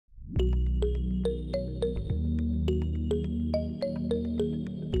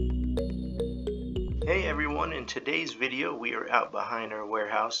everyone, in today's video we are out behind our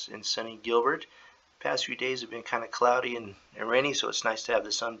warehouse in sunny Gilbert. Past few days have been kind of cloudy and rainy, so it's nice to have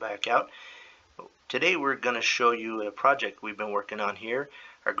the sun back out. Today we're going to show you a project we've been working on here.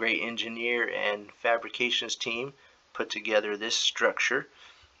 Our great engineer and fabrications team put together this structure,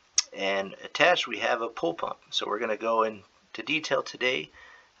 and attached we have a pool pump. So we're going to go into detail today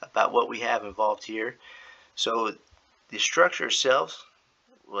about what we have involved here. So the structure itself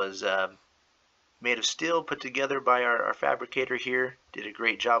was made of steel, put together by our fabricator here. Did a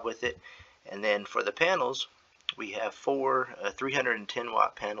great job with it. And then for the panels, we have four 310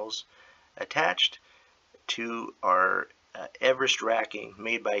 watt panels attached to our Everest racking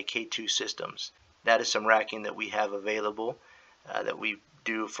made by K2 Systems. That is some racking that we have available that we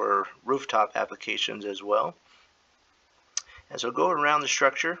do for rooftop applications as well. And so going around the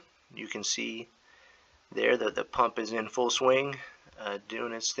structure, you can see there that the pump is in full swing,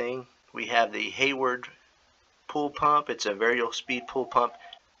 doing its thing. We have the Hayward pool pump. It's a variable speed pool pump,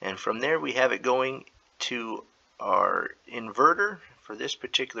 and from there we have it going to our inverter. For this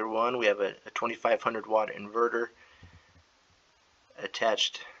particular one, we have a 2500 watt inverter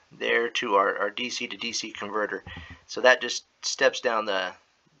attached there to our DC to DC converter. So that just steps down the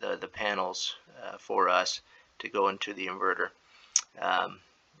panels for us to go into the inverter.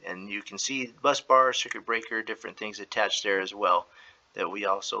 And you can see bus bar, circuit breaker, different things attached there as well that we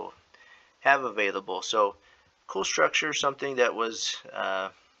also have available. So cool structure, something that was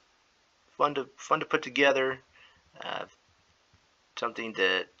fun to put together, something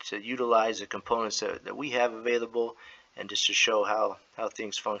to utilize the components that we have available, and just to show how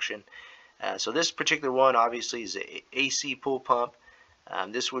things function. So this particular one obviously is a AC pool pump.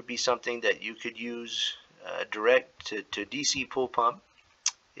 This would be something that you could use direct to DC pool pump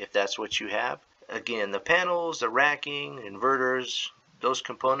if that's what you have. Again, the panels, the racking, inverters, those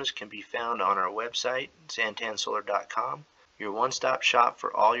components can be found on our website, SanTanSolar.com, your one-stop shop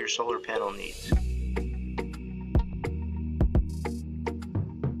for all your solar panel needs.